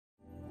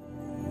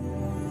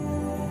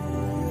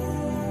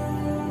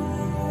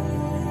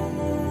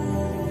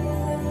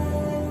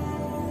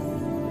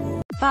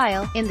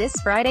File, in this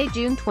Friday,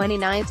 June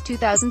 29,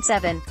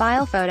 2007.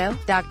 File photo,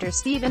 Dr.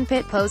 Stephen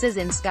Pitt poses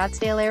in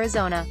Scottsdale,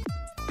 Arizona.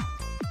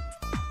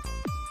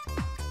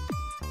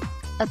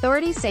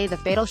 Authorities say the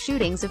fatal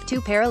shootings of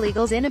two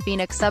paralegals in a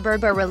Phoenix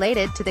suburb are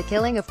related to the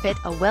killing of Pitt,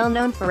 a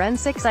well-known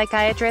forensic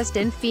psychiatrist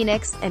in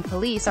Phoenix, and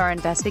police are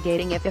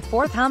investigating if a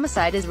fourth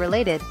homicide is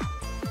related.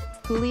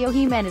 Julio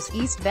Jimenez,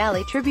 East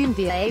Valley Tribune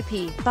via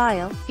AP.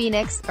 File,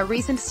 Phoenix, a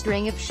recent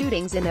string of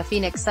shootings in a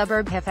Phoenix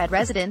suburb have had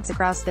residents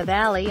across the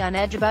valley on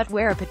edge about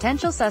where a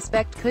potential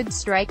suspect could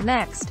strike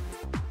next.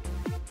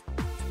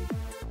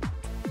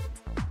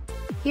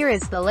 Here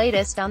is the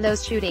latest on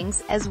those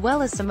shootings, as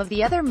well as some of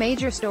the other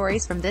major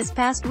stories from this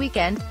past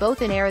weekend,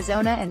 both in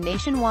Arizona and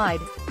nationwide.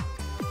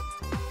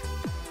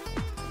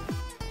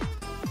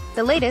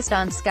 The latest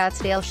on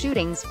Scottsdale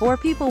shootings: 4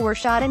 people were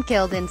shot and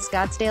killed in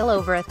Scottsdale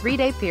over a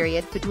 3-day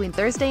period, between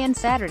Thursday and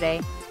Saturday.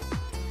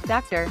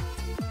 Dr.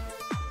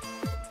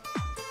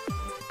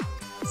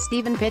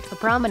 Stephen Pitt, a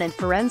prominent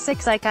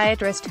forensic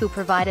psychiatrist who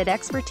provided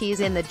expertise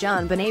in the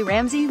John Benet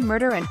Ramsey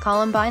murder and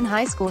Columbine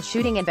High School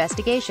shooting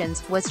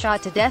investigations, was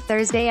shot to death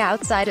Thursday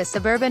outside a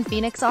suburban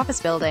Phoenix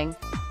office building.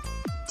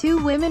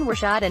 2 women were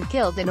shot and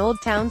killed in Old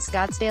Town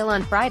Scottsdale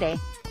on Friday.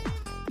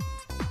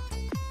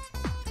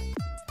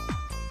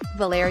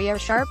 Valeria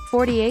Sharp,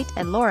 48,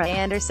 and Laura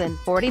Anderson,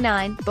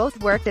 49, both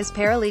worked as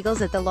paralegals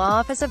at the law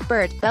office of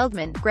Burt,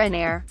 Feldman,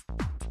 Grenier.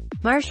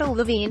 Marshall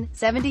Levine,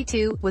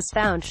 72, was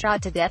found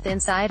shot to death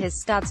inside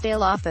his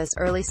Scottsdale office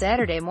early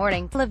Saturday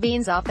morning.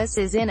 Levine's office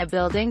is in a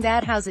building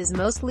that houses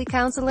mostly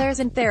counselors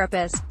and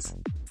therapists.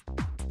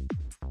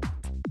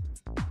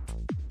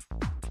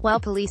 While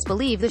police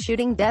believe the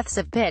shooting deaths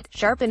of Pitt,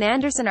 Sharp and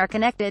Anderson are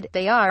connected,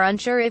 they are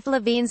unsure if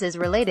Levine's is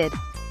related.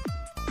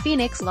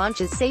 Phoenix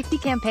launches safety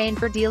campaign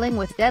for dealing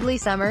with deadly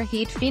summer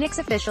heat. Phoenix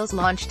officials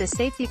launched a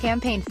safety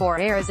campaign for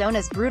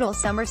Arizona's brutal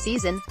summer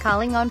season,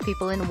 calling on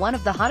people in one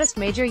of the hottest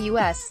major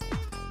U.S.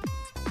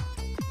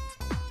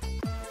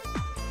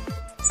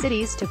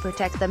 cities to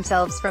protect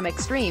themselves from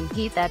extreme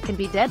heat that can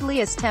be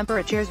deadly as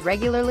temperatures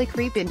regularly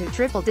creep into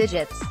triple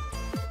digits.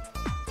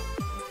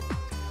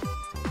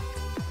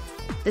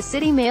 The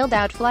city mailed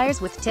out flyers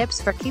with tips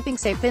for keeping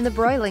safe in the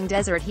broiling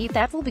desert heat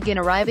that will begin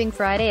arriving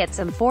Friday at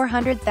some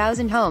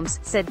 400,000 homes,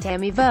 said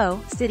Tammy Vo,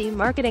 city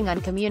marketing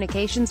and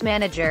communications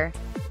manager.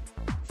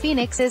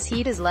 Phoenix's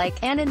heat is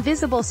like an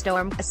invisible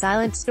storm, a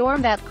silent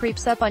storm that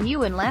creeps up on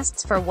you and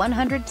lasts for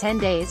 110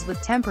 days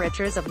with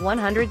temperatures of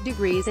 100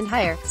 degrees and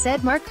higher,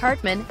 said Mark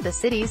Hartman, the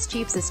city's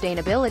chief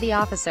sustainability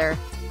officer.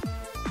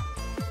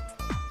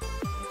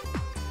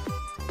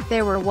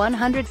 There were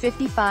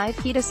 155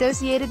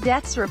 heat-associated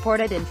deaths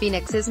reported in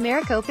Phoenix's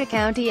Maricopa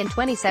County in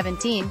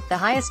 2017, the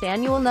highest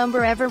annual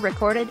number ever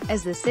recorded,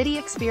 as the city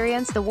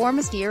experienced the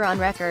warmest year on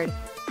record.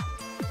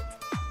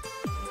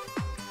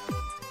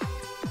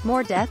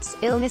 More deaths,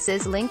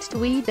 illnesses linked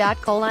to E.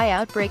 coli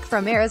outbreak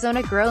from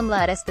Arizona-grown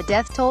lettuce. The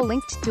death toll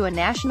linked to a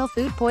national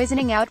food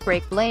poisoning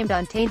outbreak blamed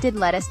on tainted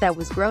lettuce that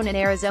was grown in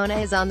Arizona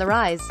is on the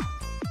rise.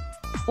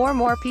 4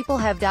 more people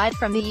have died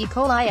from the E.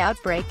 coli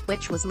outbreak,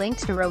 which was linked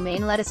to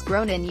romaine lettuce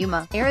grown in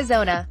Yuma,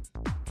 Arizona.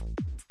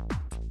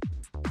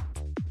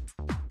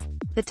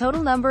 The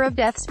total number of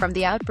deaths from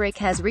the outbreak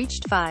has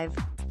reached 5.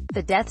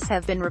 The deaths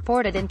have been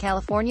reported in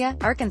California,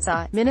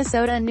 Arkansas,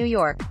 Minnesota and New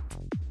York.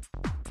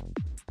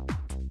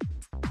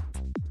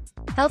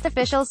 Health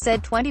officials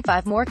said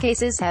 25 more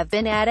cases have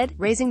been added,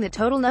 raising the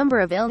total number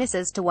of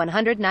illnesses to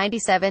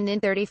 197 in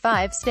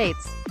 35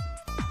 states.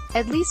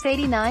 At least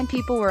 89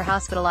 people were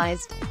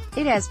hospitalized.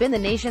 It has been the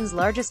nation's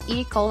largest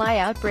E. coli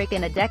outbreak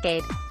in a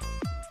decade.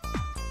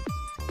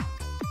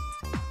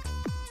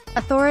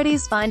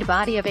 Authorities find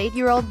body of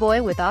 8-year-old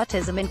boy with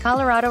autism in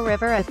Colorado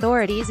River.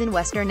 Authorities in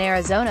western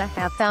Arizona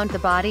have found the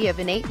body of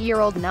an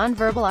 8-year-old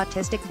nonverbal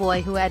autistic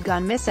boy who had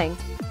gone missing.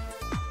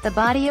 The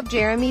body of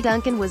Jeremy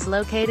Duncan was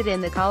located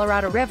in the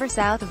Colorado River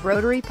south of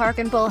Rotary Park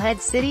in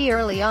Bullhead City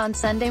early on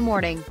Sunday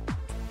morning.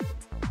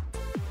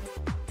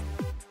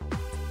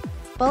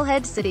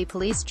 Bullhead City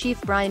Police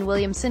Chief Brian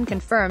Williamson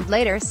confirmed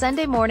later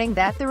Sunday morning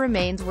that the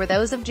remains were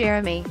those of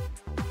Jeremy.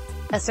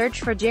 A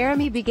search for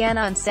Jeremy began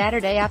on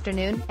Saturday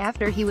afternoon,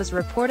 after he was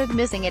reported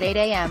missing at 8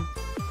 a.m.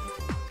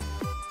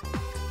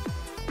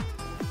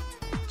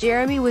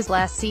 Jeremy was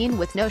last seen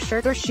with no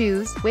shirt or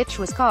shoes, which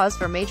was cause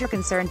for major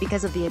concern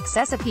because of the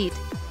excessive heat.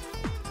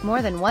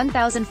 More than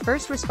 1,000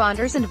 first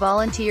responders and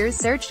volunteers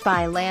searched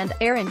by land,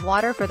 air and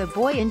water for the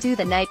boy into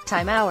the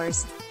nighttime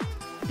hours.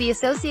 The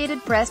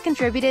Associated Press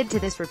contributed to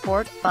this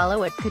report.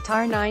 Follow at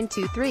Qatar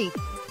 923.